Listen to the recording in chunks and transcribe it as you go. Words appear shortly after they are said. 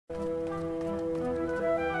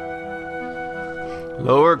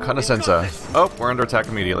Lower Conoscenza. Oh, we're under attack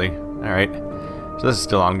immediately. Alright. So this is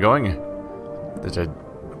still ongoing. There's a...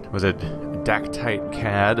 Was it Dactite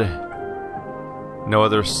Cad? No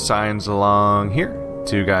other signs along here.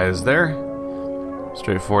 2 guys there.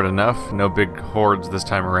 Straightforward enough. No big hordes this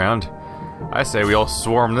time around. I say we all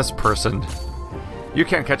swarm this person. You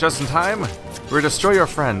can't catch us in time! We'll destroy your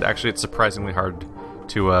friend. Actually, it's surprisingly hard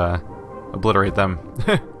to obliterate them.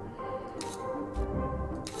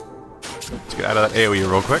 Let's get out of that AoE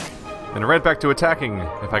real quick. And right back to attacking,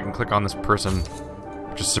 if I can click on this person.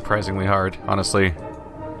 Which is surprisingly hard, honestly.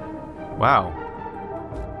 Wow.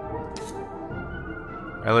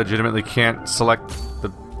 I legitimately can't select the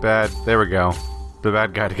bad... There we go. The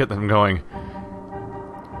bad guy to get them going.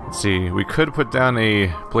 Let's see. We could put down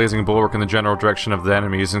a blazing bulwark in the general direction of the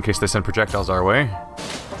enemies in case they send projectiles our way.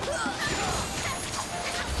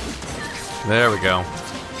 There we go.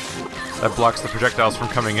 That blocks the projectiles from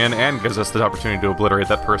coming in and gives us the opportunity to obliterate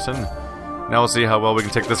that person. Now we'll see how well we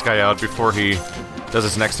can take this guy out before he does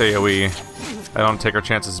his next AoE. I don't take our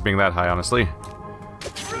chances of being that high, honestly.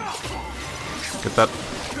 Get that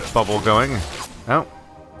bubble going. Oh.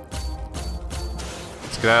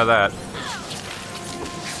 Let's get out of that.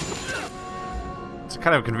 It's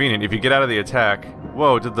kind of convenient. If you get out of the attack...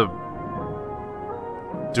 Whoa, did the...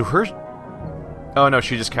 Do her... Oh no,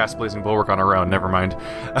 she just cast Blazing Bulwark on her own, never mind.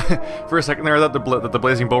 For a second there, I thought that the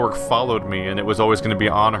Blazing Bulwark followed me, and it was always going to be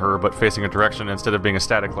on her, but facing a direction instead of being a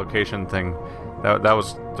static location thing. That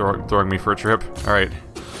was throwing me for a trip. Alright.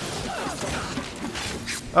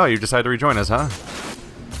 Oh, you decided to rejoin us, huh?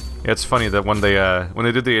 Yeah, it's funny that when they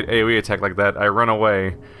do the AoE attack like that, I run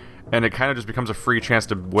away, and it kind of just becomes a free chance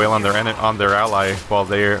to wail on their ally while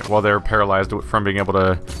they're paralyzed from being able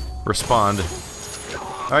to respond.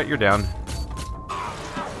 Alright, you're down.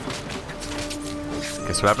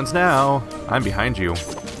 Guess what happens now? I'm behind you.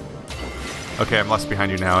 Okay, I'm less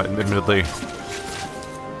behind you now, admittedly.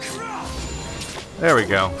 There we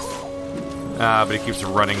go. Ah, but he keeps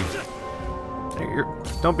running.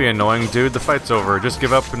 Don't be annoying, dude. The fight's over. Just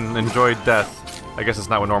give up and enjoy death. I guess it's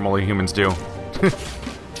not what normally humans do.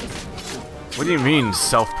 What do you mean,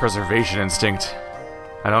 self-preservation instinct?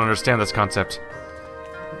 I don't understand this concept.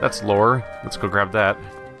 That's lore. Let's go grab that.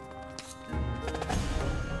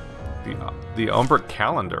 The Umbric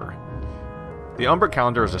calendar. The Umbric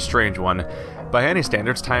calendar is a strange one. By any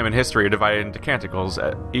standards, time and history are divided into canticles,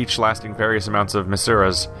 each lasting various amounts of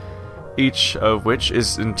misuras, each of which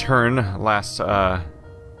in turn lasts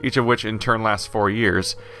 4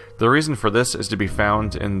 years. The reason for this is to be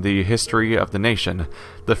found in the history of the nation.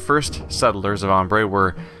 The first settlers of Ombre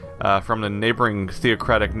were from the neighboring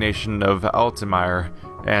theocratic nation of Altamire,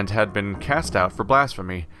 and had been cast out for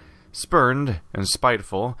blasphemy. Spurned and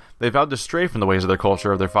spiteful, they vowed to stray from the ways of their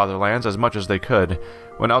culture of their fatherlands as much as they could.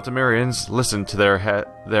 When Altamirians listened to their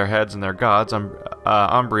heads and their gods,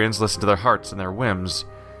 Ombrians listened to their hearts and their whims.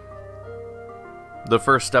 The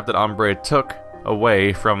first step that Ombre took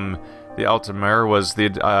away from the Altamire was the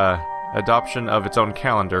adoption of its own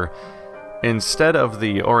calendar. Instead of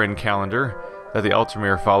the Orion calendar that the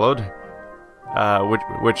Altamire followed,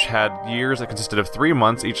 which had years that consisted of 3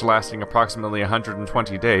 months, each lasting approximately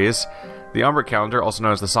 120 days. The Umbric calendar, also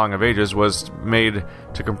known as the Song of Ages, was made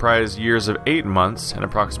to comprise years of 8 months and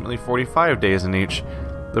approximately 45 days in each.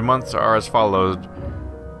 The months are as follows: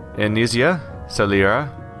 Inisia, Celira,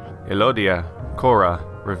 Elodia, Cora,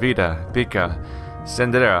 Revita, Pica,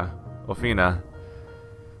 Sendera, Ofina.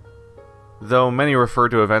 Though many refer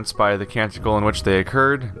to events by the canticle in which they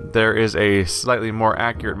occurred, there is a slightly more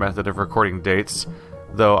accurate method of recording dates,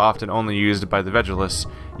 though often only used by the Vegelus.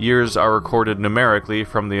 Years are recorded numerically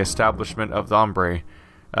from the establishment of the Ombre.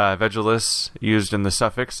 Vegelus used in the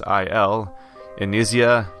suffix il,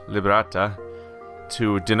 Inisia Liberata,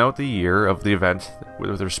 to denote the year of the event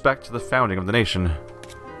with respect to the founding of the nation.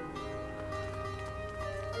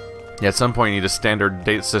 Yeah, at some point you need a standard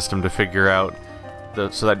date system to figure out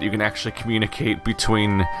so that you can actually communicate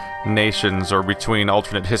between nations or between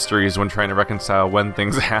alternate histories when trying to reconcile when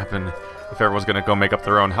things happen. If everyone's gonna go make up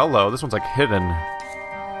their own. Hello, this one's like hidden.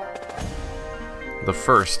 The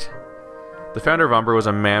First. The founder of Ombre was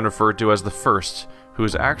a man referred to as the First,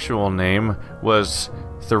 whose actual name was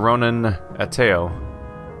Theronin Ateo.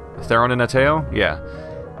 Theronin Ateo? Yeah.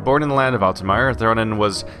 Born in the land of Altamire, Theronin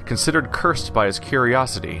was considered cursed by his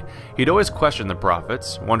curiosity. He'd always questioned the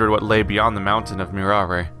prophets, wondered what lay beyond the mountain of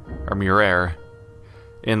Muraire,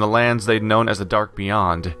 in the lands they'd known as the Dark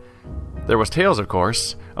Beyond. There was tales, of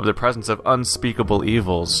course, of the presence of unspeakable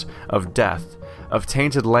evils, of death, of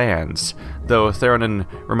tainted lands. Though Theronin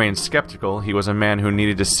remained skeptical, he was a man who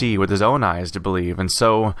needed to see with his own eyes to believe, and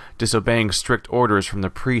so, disobeying strict orders from the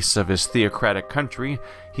priests of his theocratic country,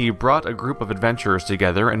 he brought a group of adventurers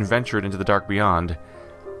together and ventured into the dark beyond.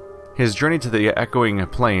 His journey to the echoing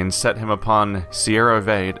plains set him upon Sierra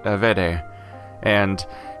Vede, and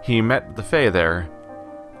he met the Fae there.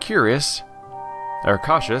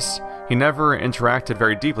 Cautious, he never interacted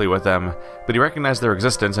very deeply with them, but he recognized their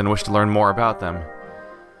existence and wished to learn more about them.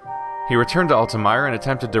 He returned to Altamire and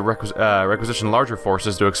attempted to requisition larger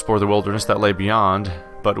forces to explore the wilderness that lay beyond,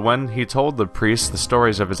 but when he told the priests the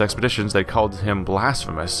stories of his expeditions, they called him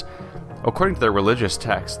blasphemous. According to their religious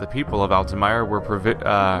texts, the people of Altamire were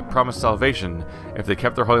promised salvation if they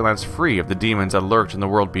kept their holy lands free of the demons that lurked in the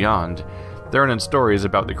world beyond. Theronin's stories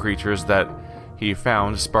about the creatures that he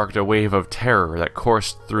found sparked a wave of terror that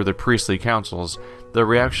coursed through the priestly councils. The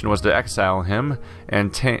reaction was to exile him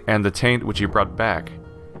and the taint which he brought back.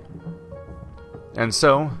 And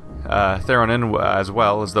so, Theronin, as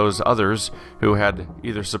well as those others who had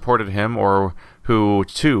either supported him or who,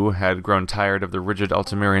 too, had grown tired of the rigid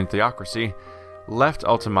Altamirian theocracy, left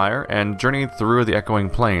Altamire and journeyed through the echoing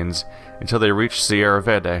plains until they reached Sierra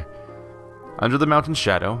Vede. Under the mountain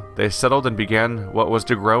shadow, they settled and began what was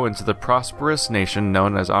to grow into the prosperous nation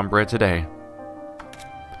known as Ombre today.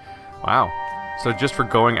 Wow. So just for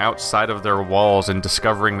going outside of their walls and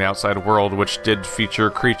discovering the outside world, which did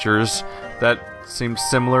feature creatures that seemed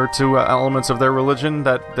similar to elements of their religion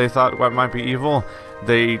that they thought might be evil,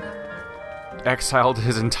 they exiled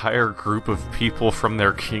his entire group of people from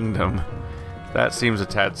their kingdom. That seems a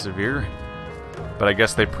tad severe. But I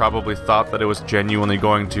guess they probably thought that it was genuinely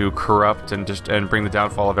going to corrupt and bring the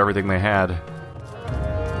downfall of everything they had.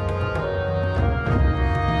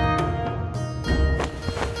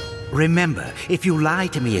 Remember, if you lie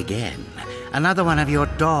to me again, another one of your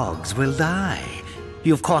dogs will die.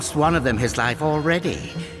 You've cost one of them his life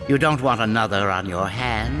already. You don't want another on your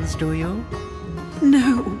hands, do you?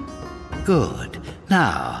 No. Good.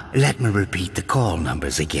 Now, let me repeat the call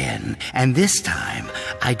numbers again. And this time,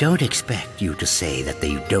 I don't expect you to say that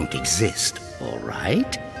they don't exist, all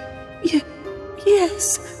right?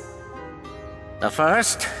 Yes. The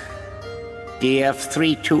first,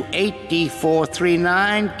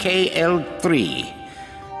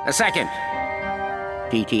 DF328D439KL3. The second,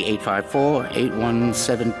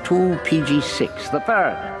 PT8548172PG6. The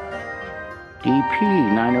third,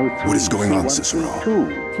 DP903. What is going on, Cicero?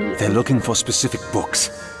 They're looking for specific books.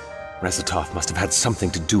 Rezatov must have had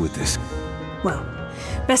something to do with this. Well,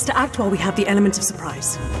 best to act while we have the element of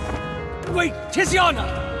surprise. Wait, Tiziana!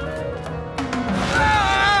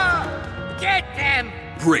 Get them!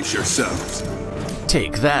 Brace yourselves.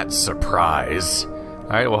 Take that, surprise.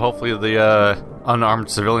 Alright, well hopefully the unarmed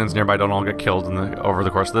civilians nearby don't all get killed over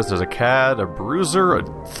the course of this. There's a cad, a bruiser, a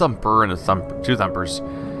thumper, and two thumpers.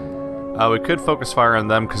 We could focus fire on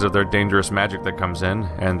them because of their dangerous magic that comes in,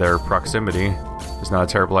 and their proximity is not a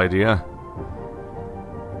terrible idea.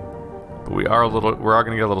 But we are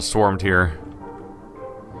gonna get a little swarmed here.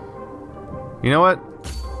 You know what?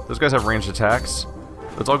 Those guys have ranged attacks.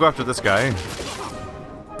 Let's all go after this guy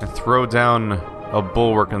and throw down a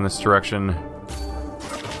bulwark in this direction.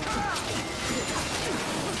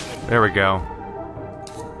 There we go.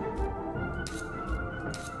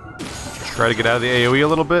 Try to get out of the AoE a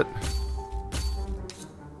little bit.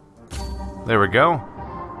 There we go.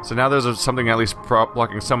 So now there's something at least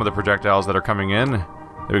blocking some of the projectiles that are coming in.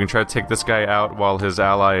 We can try to take this guy out while his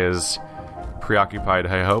ally is preoccupied,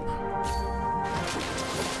 I hope.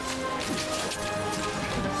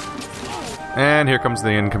 And here comes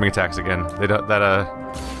the incoming attacks again. That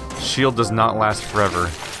shield does not last forever.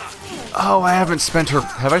 Oh, I haven't spent her...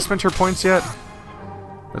 Have I spent her points yet?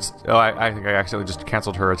 I think I accidentally just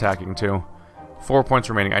canceled her attacking too. 4 points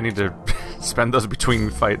remaining. I need to spend those between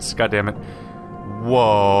fights. God damn it.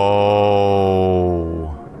 Whoa.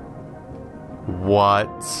 What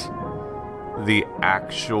the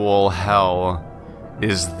actual hell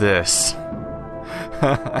is this?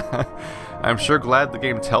 I'm sure glad the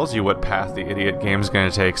game tells you what path the idiot game's gonna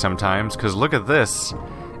take sometimes, because look at this.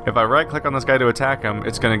 If I right-click on this guy to attack him,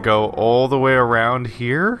 it's gonna go all the way around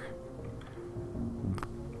here?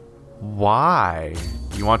 Why?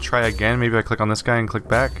 You want to try again? Maybe I click on this guy and click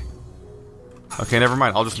back? Okay, never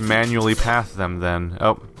mind. I'll just manually path them then.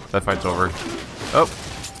 Oh, that fight's over. Oh,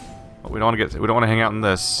 we don't want to hang out in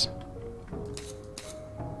this.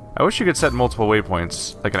 I wish you could set multiple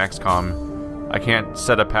waypoints, like an XCOM. I can't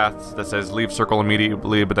set a path that says leave circle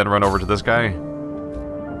immediately, but then run over to this guy.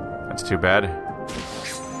 That's too bad.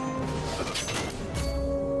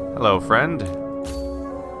 Hello, friend.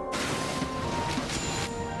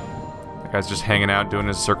 Guy's just hanging out, doing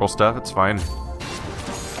his circle stuff. It's fine.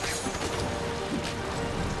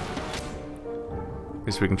 At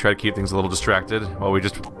least we can try to keep things a little distracted while we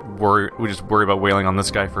just worry about wailing on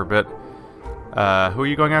this guy for a bit. Who are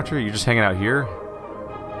you going after? Are you just hanging out here?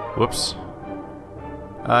 Whoops.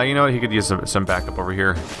 You know what? He could use some backup over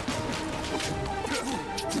here.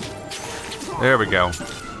 There we go.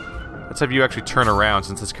 Let's have you actually turn around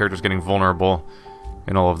since this character's getting vulnerable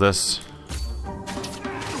in all of this.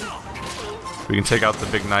 We can take out the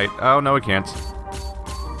big knight. Oh, no, we can't.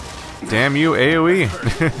 Damn you, AoE!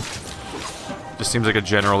 Just seems like a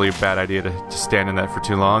generally bad idea to stand in that for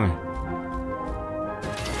too long.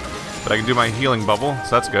 But I can do my healing bubble,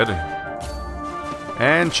 so that's good.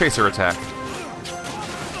 And chaser attack.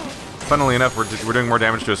 Funnily enough, we're doing more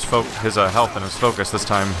damage to his health than his focus this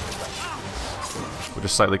time. Which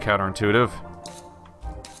is slightly counterintuitive.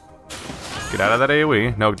 Get out of that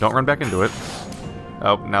AoE. No, don't run back into it.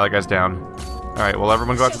 Oh, now that guy's down. Alright, well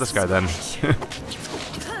everyone go after this guy then.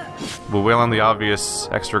 We'll wail on the obvious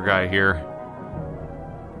extra guy here.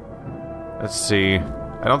 Let's see.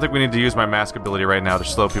 I don't think we need to use my mask ability right now to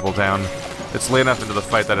slow people down. It's late enough into the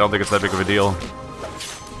fight that I don't think it's that big of a deal.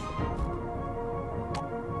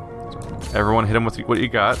 Everyone hit him with what you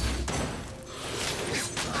got.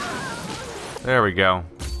 There we go.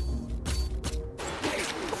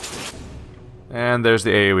 And there's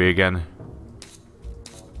the AoE again.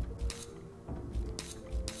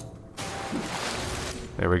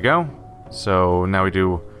 There we go. So now we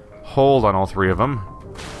do hold on all three of them.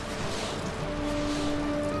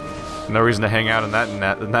 No reason to hang out in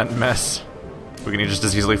that mess. We can just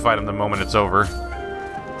as easily fight him the moment it's over.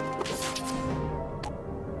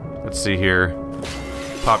 Let's see here.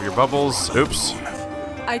 Pop your bubbles. Oops.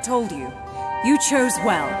 I told you. You chose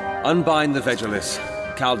well. Unbind the Vegelis.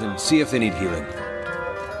 Calden, see if they need healing.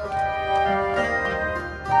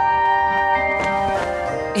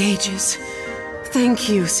 Ages. Thank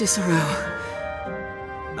you, Cicero.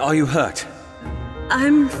 Are you hurt?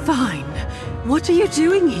 I'm fine. What are you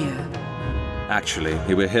doing here? Actually,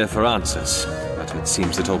 we were here for answers, but it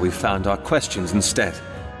seems that all we found are questions instead.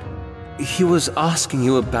 He was asking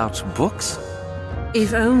you about books?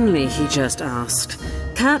 If only he just asked.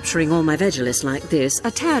 Capturing all my Vegelis like this,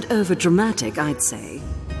 a tad over-dramatic, I'd say.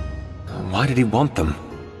 Why did he want them?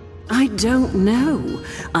 I don't know.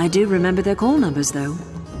 I do remember their call numbers, though.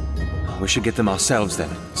 We should get them ourselves then.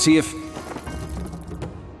 See if...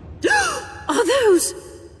 Are those...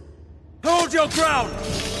 Hold your ground!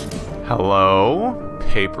 Hello?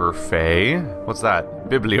 Paper Fae? What's that?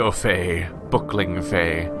 Bibliofay. Bookling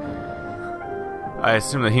Fae. I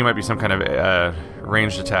assume that he might be some kind of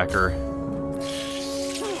ranged attacker.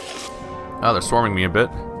 Oh, they're swarming me a bit.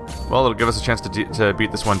 Well, it'll give us a chance to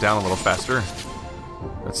beat this one down a little faster.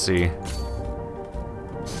 Let's see.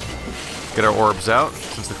 Get our orbs out,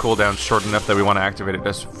 since the cooldown's short enough that we want to activate it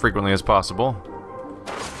as frequently as possible.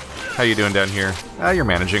 How you doing down here? Ah, you're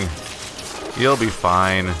managing. You'll be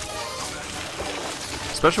fine.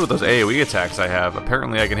 Especially with those AoE attacks I have.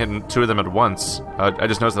 Apparently I can hit two of them at once. I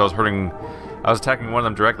just noticed that I was attacking one of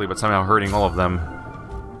them directly, but somehow hurting all of them.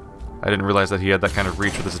 I didn't realize that he had that kind of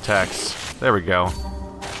reach with his attacks. There we go.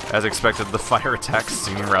 As expected, the fire attacks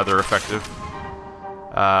seem rather effective.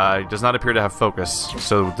 He does not appear to have focus,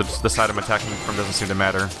 so the side I'm attacking from doesn't seem to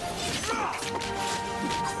matter.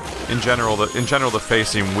 In general, the Fae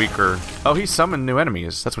seem weaker. Oh, he summoned new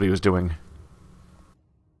enemies. That's what he was doing.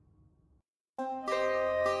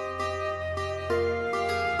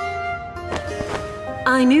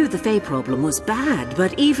 I knew the Fae problem was bad,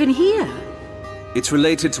 but even here... It's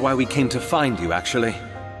related to why we came to find you, actually.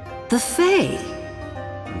 The Fae?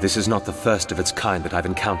 This is not the first of its kind that I've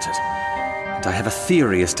encountered. And I have a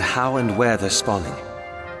theory as to how and where they're spawning.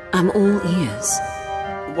 I'm all ears.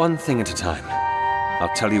 One thing at a time.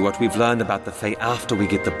 I'll tell you what we've learned about the Fae after we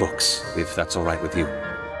get the books, if that's all right with you.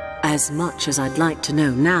 As much as I'd like to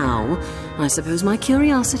know now, I suppose my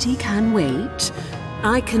curiosity can wait.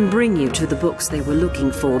 I can bring you to the books they were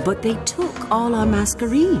looking for, but they took all our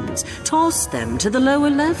Mascherines, tossed them to the lower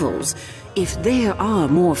levels. If there are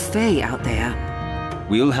more Fae out there...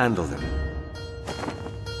 We'll handle them.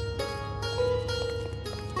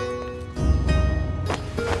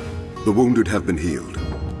 The wounded have been healed.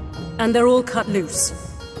 And they're all cut loose.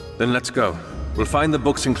 Then let's go. We'll find the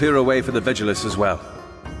books and clear a way for the Vegelis as well.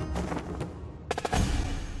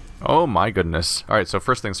 Oh my goodness. Alright, so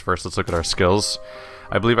first things first, let's look at our skills.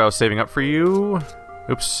 I believe I was saving up for you.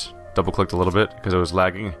 Oops, double-clicked a little bit because it was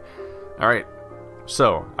lagging. Alright,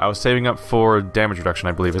 so I was saving up for damage reduction,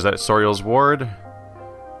 I believe. Is that Soriel's Ward?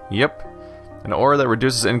 Yep. An aura that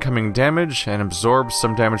reduces incoming damage and absorbs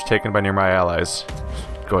some damage taken by nearby allies.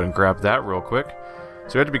 go ahead and grab that real quick.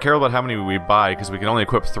 So we have to be careful about how many we buy, because we can only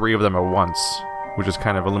equip 3 of them at once, which is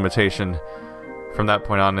kind of a limitation. From that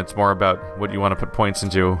point on, it's more about what you want to put points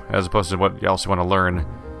into, as opposed to what else you want to learn.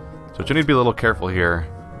 So you need to be a little careful here.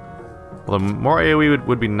 Well, more AoE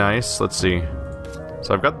would be nice. Let's see.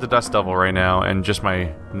 So I've got the Dust Devil right now, and just my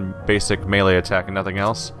basic melee attack and nothing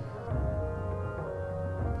else.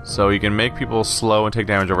 So you can make people slow and take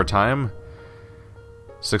damage over time.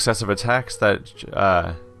 Successive attacks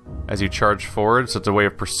that, as you charge forward, so it's a way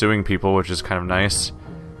of pursuing people, which is kind of nice.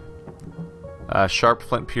 Sharp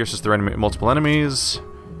Flint pierces through multiple enemies.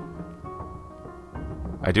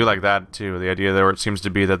 I do like that too. The idea there, it seems to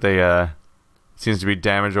be that they seems to be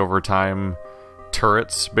damage over time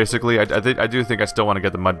turrets. Basically, I do think I still want to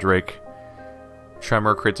get the Mud Drake.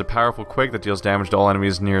 Tremor creates a powerful quake that deals damage to all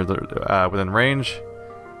enemies near the within range.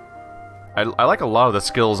 I like a lot of the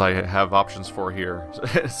skills I have options for here,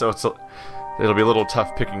 so it'll be a little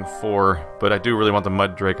tough picking 4, but I do really want the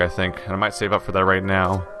Mud Drake, I think, and I might save up for that right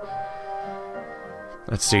now.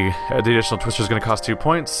 Let's see, the additional twister is going to cost 2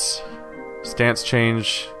 points. Stance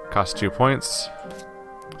change costs 2 points.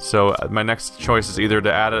 So my next choice is either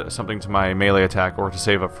to add something to my melee attack or to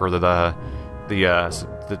save up for the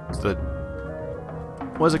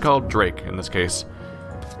what is it called? Drake in this case.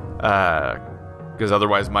 Because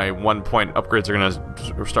otherwise my 1 point upgrades are going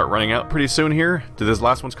to start running out pretty soon here. Do these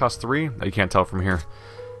last ones cost 3? You can't tell from here.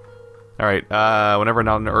 Alright, whenever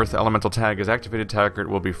an Earth Elemental tag is activated, target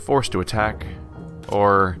will be forced to attack.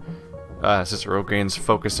 Or Cicero gains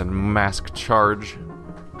focus and mask charge.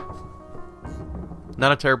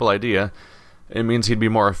 Not a terrible idea. It means he'd be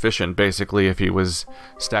more efficient, basically, if he was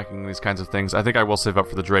stacking these kinds of things. I think I will save up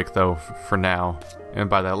for the Drake, though, for now, and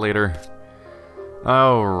buy that later.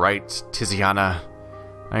 Alright, Tiziana.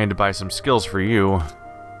 I need to buy some skills for you.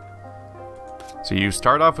 So you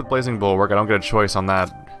start off with Blazing Bulwark. I don't get a choice on that.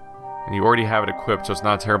 And you already have it equipped, so it's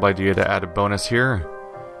not a terrible idea to add a bonus here.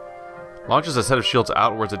 Launches a set of shields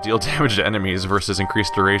outwards that deal damage to enemies versus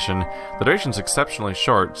increased duration. The duration's exceptionally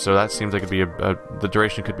short, so that seems like it'd be the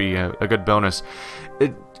duration could be a good bonus.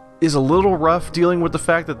 It is a little rough dealing with the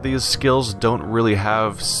fact that these skills don't really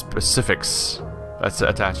have specifics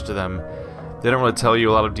attached to them. They don't really tell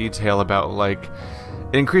you a lot of detail about, like,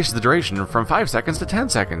 it increases the duration from 5 seconds to 10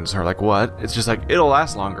 seconds, or like what? It's just like, it'll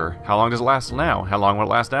last longer. How long does it last now? How long will it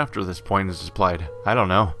last after this point is applied? I don't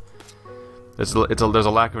know. There's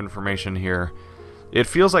a lack of information here. It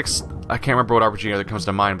feels like, I can't remember what RPG that comes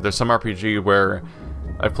to mind, but there's some RPG where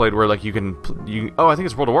I've played where, like, oh, I think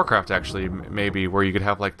it's World of Warcraft, actually, maybe, where you could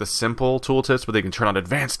have, like, the simple tooltips, but they can turn on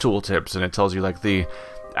advanced tooltips, and it tells you, like, the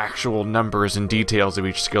actual numbers and details of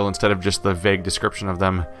each skill instead of just the vague description of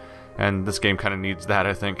them. And this game kind of needs that,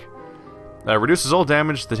 I think. Reduces all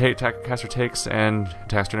damage the caster takes and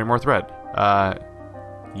attacks generate more threat.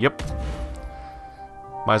 Yep.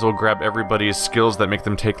 Might as well grab everybody's skills that make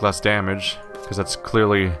them take less damage, because that's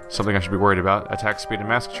clearly something I should be worried about. Attack speed and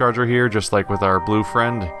mask charge are here, just like with our blue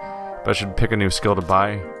friend, but I should pick a new skill to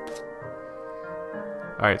buy.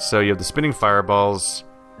 Alright, so you have the spinning fireballs,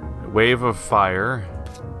 wave of fire,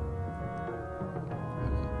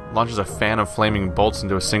 launches a fan of flaming bolts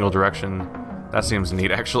into a single direction. That seems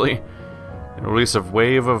neat, actually. And release of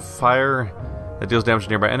wave of fire that deals damage to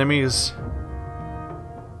nearby enemies.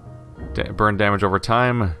 Burn damage over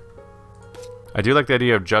time. I do like the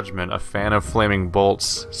idea of Judgment, a fan of flaming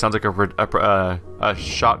bolts. Sounds like a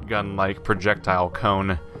shotgun-like projectile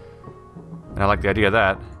cone. And I like the idea of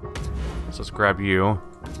that. So let's grab you.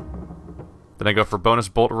 Then I go for bonus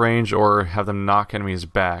bolt range or have them knock enemies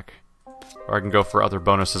back. Or I can go for other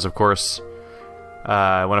bonuses, of course.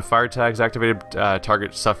 When a fire tag is activated,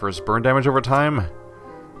 target suffers burn damage over time.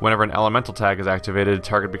 Whenever an elemental tag is activated,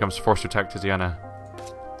 target becomes forced to attack Tiziana.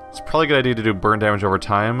 It's probably a good idea to do burn damage over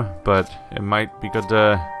time, but it might be good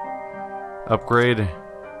to upgrade.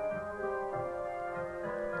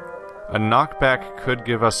 A knockback could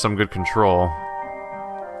give us some good control.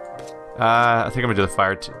 I think I'm gonna do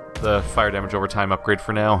the fire damage over time upgrade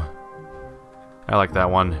for now. I like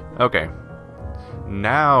that one. Okay.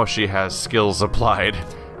 Now she has skills applied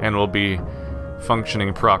and will be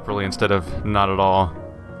functioning properly instead of not at all.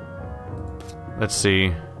 Let's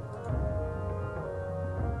see.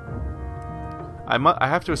 I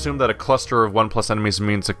have to assume that a cluster of 1+ enemies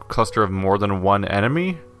means a cluster of more than one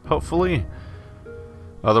enemy, hopefully.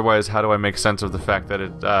 Otherwise, how do I make sense of the fact that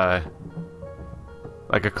it,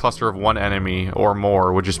 like a cluster of one enemy or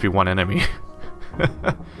more would just be one enemy?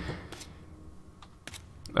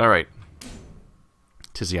 Alright.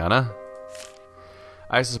 Tiziana.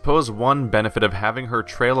 I suppose one benefit of having her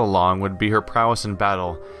trail along would be her prowess in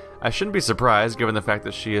battle. I shouldn't be surprised, given the fact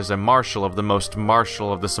that she is a marshal of the most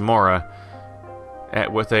martial of the Samora.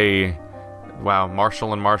 With a... Wow,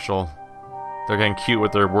 marshal and marshal. They're getting cute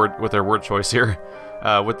with their word choice here.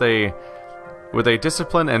 With a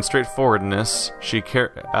discipline and straightforwardness, she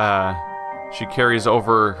carries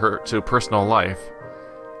over her to personal life.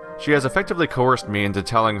 She has effectively coerced me into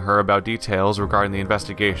telling her about details regarding the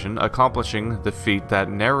investigation, accomplishing the feat that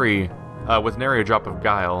with nary a drop of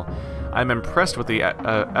guile. I'm impressed with the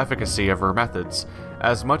efficacy of her methods.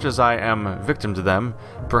 As much as I am victim to them,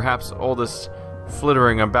 perhaps all this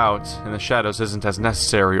flittering about in the shadows isn't as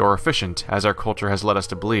necessary or efficient as our culture has led us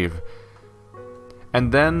to believe.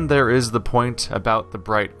 And then there is the point about the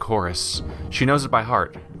bright chorus. She knows it by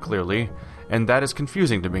heart, clearly, and that is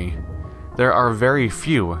confusing to me. There are very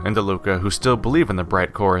few in DeLuca who still believe in the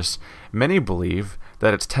bright chorus. Many believe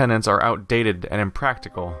that its tenets are outdated and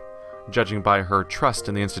impractical. Judging by her trust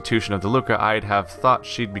in the institution of DeLuca, I'd have thought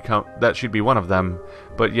she'd be one of them,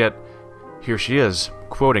 but yet here she is,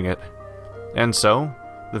 quoting it. And so,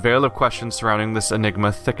 the veil of questions surrounding this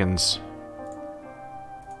enigma thickens.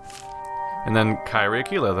 And then Kyrie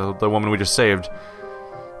Aquila, the woman we just saved.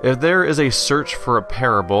 If there is a search for a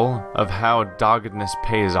parable of how doggedness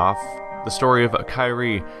pays off, the story of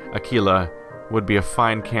Kyrie Aquila would be a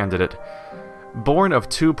fine candidate. Born of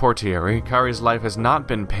two portieri, Kyrie's life has not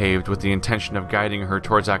been paved with the intention of guiding her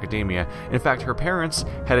towards academia. In fact, her parents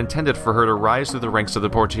had intended for her to rise through the ranks of the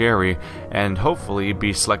portieri and hopefully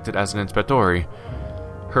be selected as an inspettori.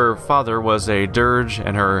 Her father was a dirge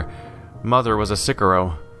and her mother was a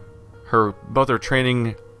sicaro. Both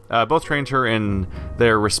trained her in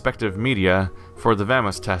their respective media for the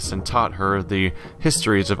Vamus test and taught her the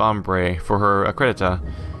histories of Ombre for her accredita.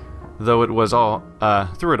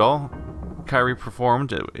 Through it all, Kyrie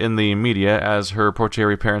performed in the media as her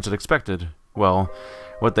portieri parents had expected. Well,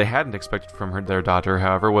 what they hadn't expected from their daughter,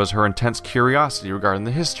 however, was her intense curiosity regarding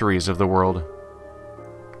the histories of the world.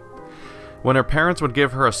 When her parents would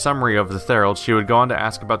give her a summary of the Therild, she would go on to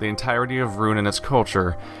ask about the entirety of Rune and its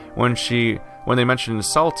culture. When they mentioned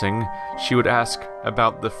salting, she would ask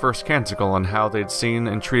about the first canticle and how they'd seen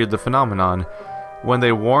and treated the phenomenon. When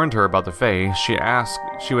they warned her about the Fae, she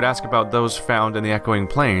would ask about those found in the Echoing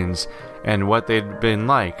Plains, and what they'd been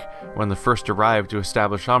like when they first arrived to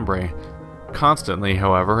establish Ombre. Constantly,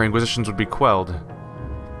 however, her inquisitions would be quelled.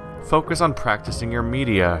 Focus on practicing your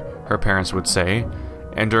media, her parents would say,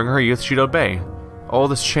 and during her youth she'd obey. All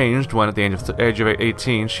this changed when, at the age of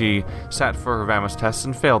 18, she sat for her Vamus tests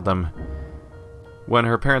and failed them. When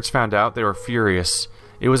her parents found out, they were furious.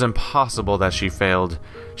 It was impossible that she failed.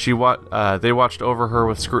 They watched over her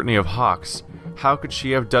with scrutiny of hawks. How could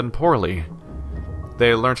she have done poorly?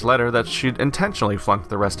 They learnt later that she'd intentionally flunked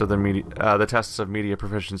the rest of the tests of media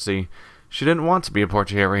proficiency. She didn't want to be a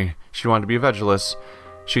portieri. She wanted to be a Vegelus.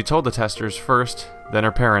 She told the testers first, then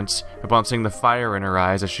her parents. Upon seeing the fire in her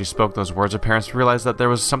eyes as she spoke those words, her parents realized that there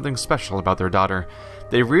was something special about their daughter.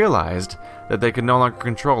 They realized that they could no longer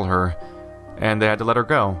control her, and they had to let her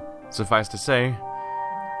go. Suffice to say,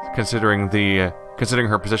 considering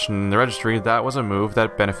her position in the registry, that was a move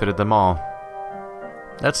that benefited them all.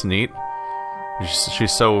 That's neat. She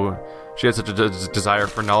had such a desire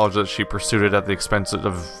for knowledge that she pursued it at the expense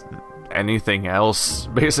of anything else,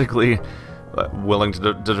 basically. Willing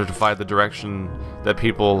to defy the direction that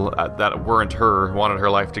people that weren't her wanted her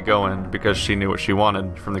life to go in, because she knew what she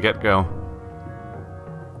wanted from the get-go.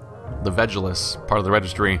 The Vegelus, part of the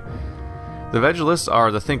registry. The Vegelus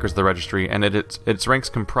are the thinkers of the registry, and its ranks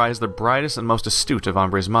comprise the brightest and most astute of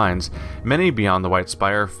Ombre's minds. Many beyond the White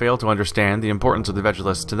Spire fail to understand the importance of the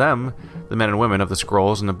Vegelus. To them, the men and women of the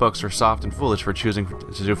scrolls and the books are soft and foolish for choosing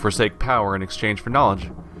to forsake power in exchange for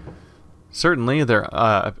knowledge. Certainly,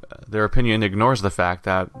 their opinion ignores the fact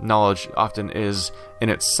that knowledge often is, in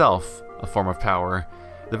itself, a form of power.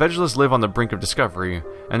 The Vegelus live on the brink of discovery,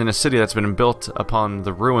 and in a city that's been built upon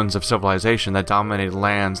the ruins of civilization that dominated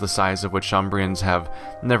lands the size of which Ombrians have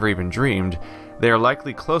never even dreamed, they are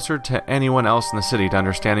likely closer to anyone else in the city to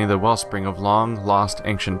understanding the wellspring of long-lost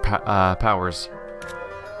ancient powers.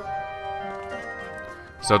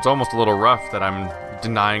 So it's almost a little rough that I'm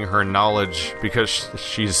denying her knowledge because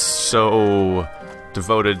she's so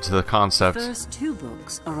devoted to the concept. The first two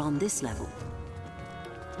books are on this level.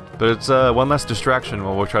 But it's one less distraction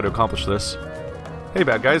while we try to accomplish this. Hey,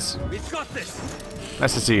 bad guys. We've got this.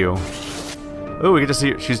 Nice to see you. Oh, we get to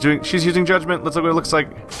see she's using judgment. Let's look what it looks like.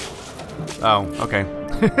 Oh, okay.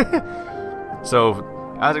 So,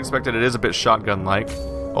 as expected, it is a bit shotgun-like.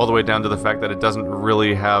 All the way down to the fact that it doesn't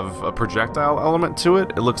really have a projectile element to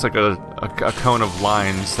it. It looks like a cone of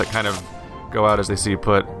lines that kind of go out as they see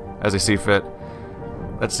fit.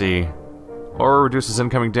 Let's see. Aura reduces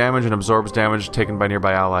incoming damage and absorbs damage taken by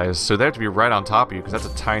nearby allies. So they have to be right on top of you, because that's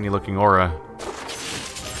a tiny looking aura.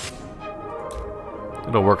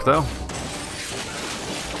 It'll work though.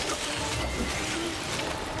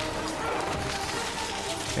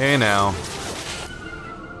 Hey now.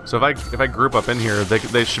 So if I group up in here,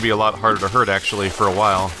 they should be a lot harder to hurt actually for a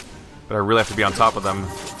while. But I really have to be on top of them.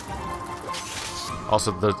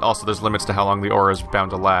 Also there's limits to how long the aura is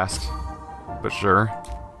bound to last. But sure.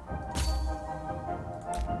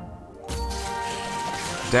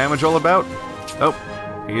 Damage all about. Oh,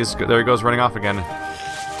 there he goes running off again.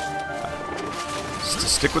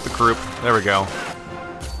 Stick with the group. There we go.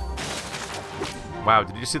 Wow,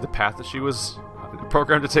 did you see the path that she was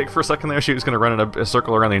programmed to take for a second there? She was going to run in a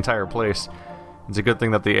circle around the entire place. It's a good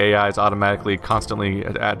thing that the AI is automatically, constantly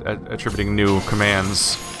attributing new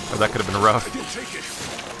commands. Or that could have been rough.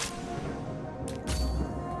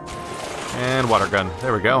 And water gun.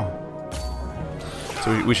 There we go.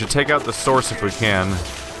 So we should take out the source if we can.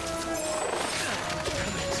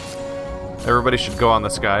 Everybody should go on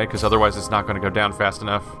this guy, because otherwise it's not going to go down fast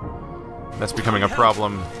enough. That's becoming a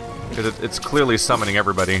problem, because it's clearly summoning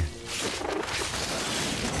everybody.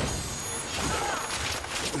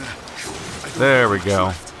 There we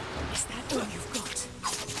go.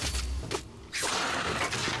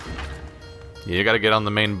 Yeah, you gotta get on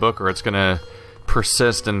the main book, or it's gonna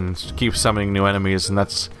persist and keep summoning new enemies, and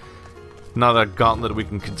that's not a gauntlet we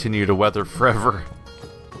can continue to weather forever.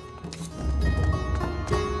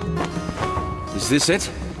 Is this it?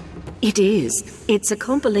 It is. It's a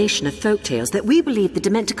compilation of folk tales that we believe the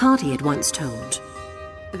Dementicati had once told.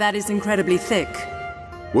 That is incredibly thick.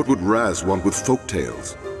 What would Raz want with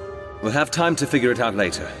folktales? We'll have time to figure it out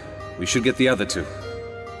later. We should get the other two.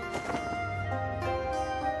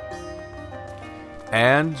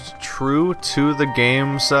 And true to the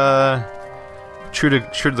game's, true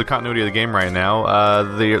to the continuity of the game right now,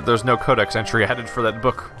 there's no codex entry added for that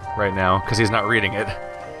book right now, because he's not reading it.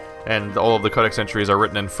 And all of the codex entries are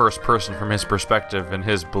written in first person from his perspective, and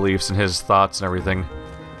his beliefs, and his thoughts, and everything.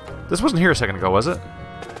 This wasn't here a second ago, was it?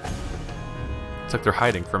 It's like they're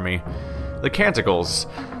hiding from me. The Canticles.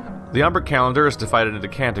 The Umber calendar is divided into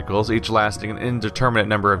canticles, each lasting an indeterminate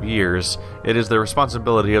number of years. It is the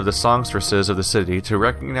responsibility of the songstresses of the city to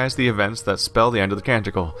recognize the events that spell the end of the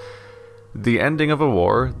canticle. The ending of a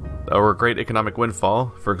war, or a great economic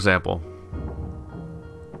windfall, for example.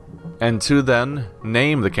 And to then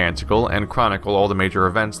name the canticle and chronicle all the major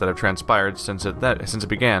events that have transpired since it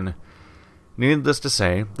began. Needless to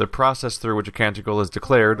say, the process through which a canticle is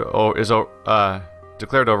declared over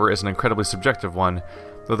is an incredibly subjective one.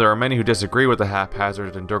 Though there are many who disagree with the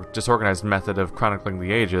haphazard and disorganized method of chronicling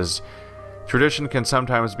the ages, tradition can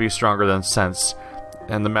sometimes be stronger than sense,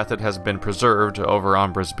 and the method has been preserved over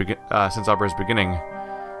since Umbra's beginning.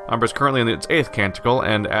 Umbra is currently in its 8th canticle,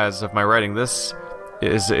 and as of my writing this,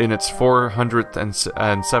 is in its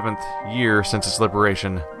 407th year since its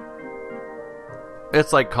liberation.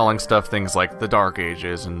 It's like calling stuff things like the Dark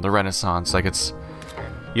Ages and the Renaissance. Like it's,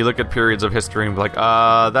 you look at periods of history and be like,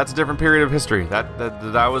 that's a different period of history.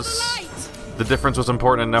 That was, the difference was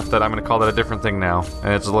important enough that I'm going to call that a different thing now.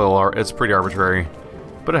 And it's pretty arbitrary,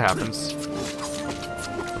 but it happens.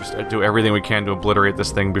 Just do everything we can to obliterate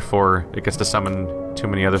this thing before it gets to summon too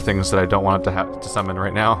many other things that I don't want it to summon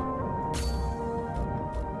right now.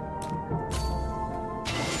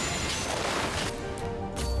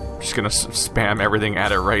 Just gonna spam everything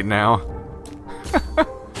at it right now.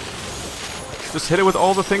 Just hit it with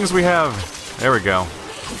all the things we have. There we go.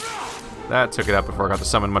 That took it out before I got to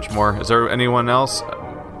summon much more. Is there anyone else?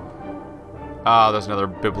 There's another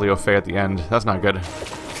Bibliofae at the end. That's not good.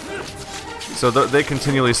 So they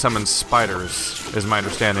continually summon spiders, is my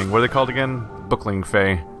understanding. What are they called again? Bookling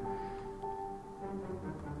Fae.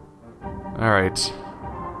 Alright.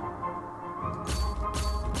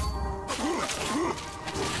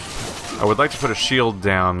 I would like to put a shield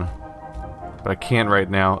down, but I can't right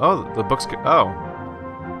now. Oh, the book's... Oh.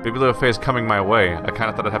 Bibliofae is coming my way. I kind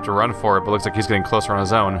of thought I'd have to run for it, but looks like he's getting closer on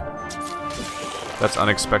his own. That's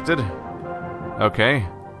unexpected. Okay.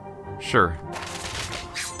 Sure.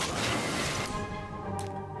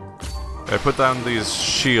 If I put down these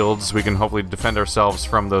shields, we can hopefully defend ourselves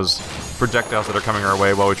from those projectiles that are coming our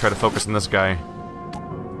way while we try to focus on this guy.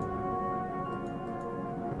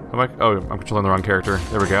 Oh, I'm controlling the wrong character.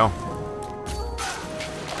 There we go.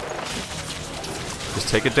 Just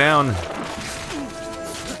take it down.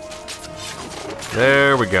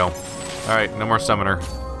 There we go. Alright, no more summoner.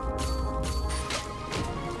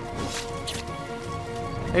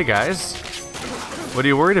 Hey guys. What are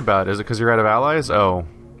you worried about? Is it because you're out of allies? Oh.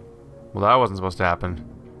 Well, that wasn't supposed to happen.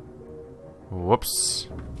 Whoops.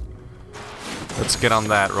 Let's get on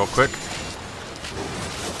that real quick.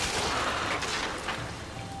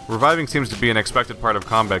 Reviving seems to be an expected part of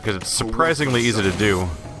combat because it's surprisingly easy to do.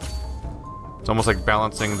 It's almost like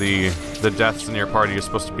balancing the deaths in your party is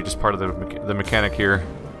supposed to be just part of the mechanic here.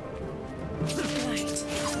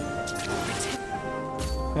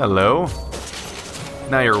 Hello.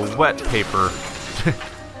 Now you're wet paper.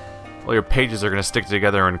 All your pages are gonna stick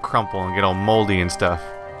together and crumple and get all moldy and stuff.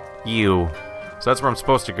 You. So that's where I'm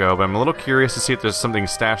supposed to go, but I'm a little curious to see if there's something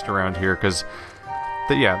stashed around here, because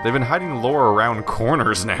yeah, they've been hiding lore around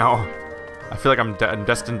corners now. I feel like I'm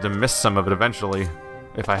destined to miss some of it eventually,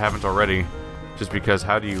 if I haven't already. Just because,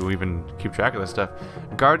 how do you even keep track of this stuff?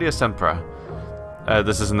 Guardia Sempra.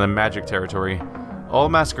 This is in the magic territory. All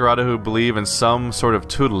Masquerada who believe in some sort of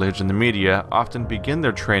tutelage in the media often begin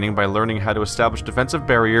their training by learning how to establish defensive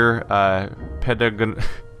barrier, how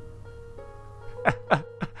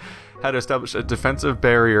to establish a defensive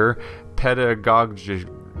barrier pedagogically.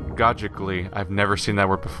 I've never seen that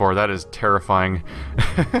word before. That is terrifying.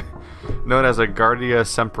 Known as a Guardia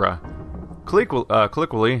Sempra.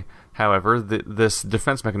 Colloquially, however, this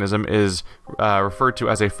defense mechanism is referred to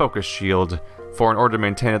as a focus shield. For in order to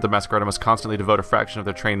maintain it, the Masquerada must constantly devote a fraction of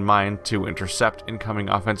their trained mind to intercept incoming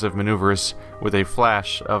offensive maneuvers with a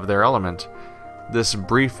flash of their element. This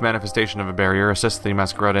brief manifestation of a barrier assists the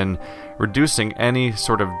Masquerada in reducing any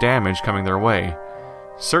sort of damage coming their way.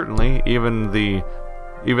 Certainly, even the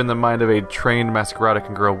mind of a trained Masquerada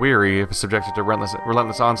can grow weary if subjected to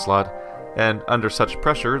relentless onslaught, and under such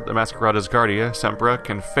pressure, the Masquerada's Guardia Sempra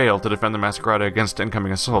can fail to defend the Masquerada against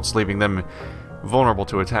incoming assaults, leaving them vulnerable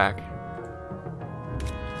to attack.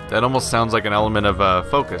 That almost sounds like an element of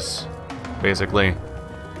focus, basically.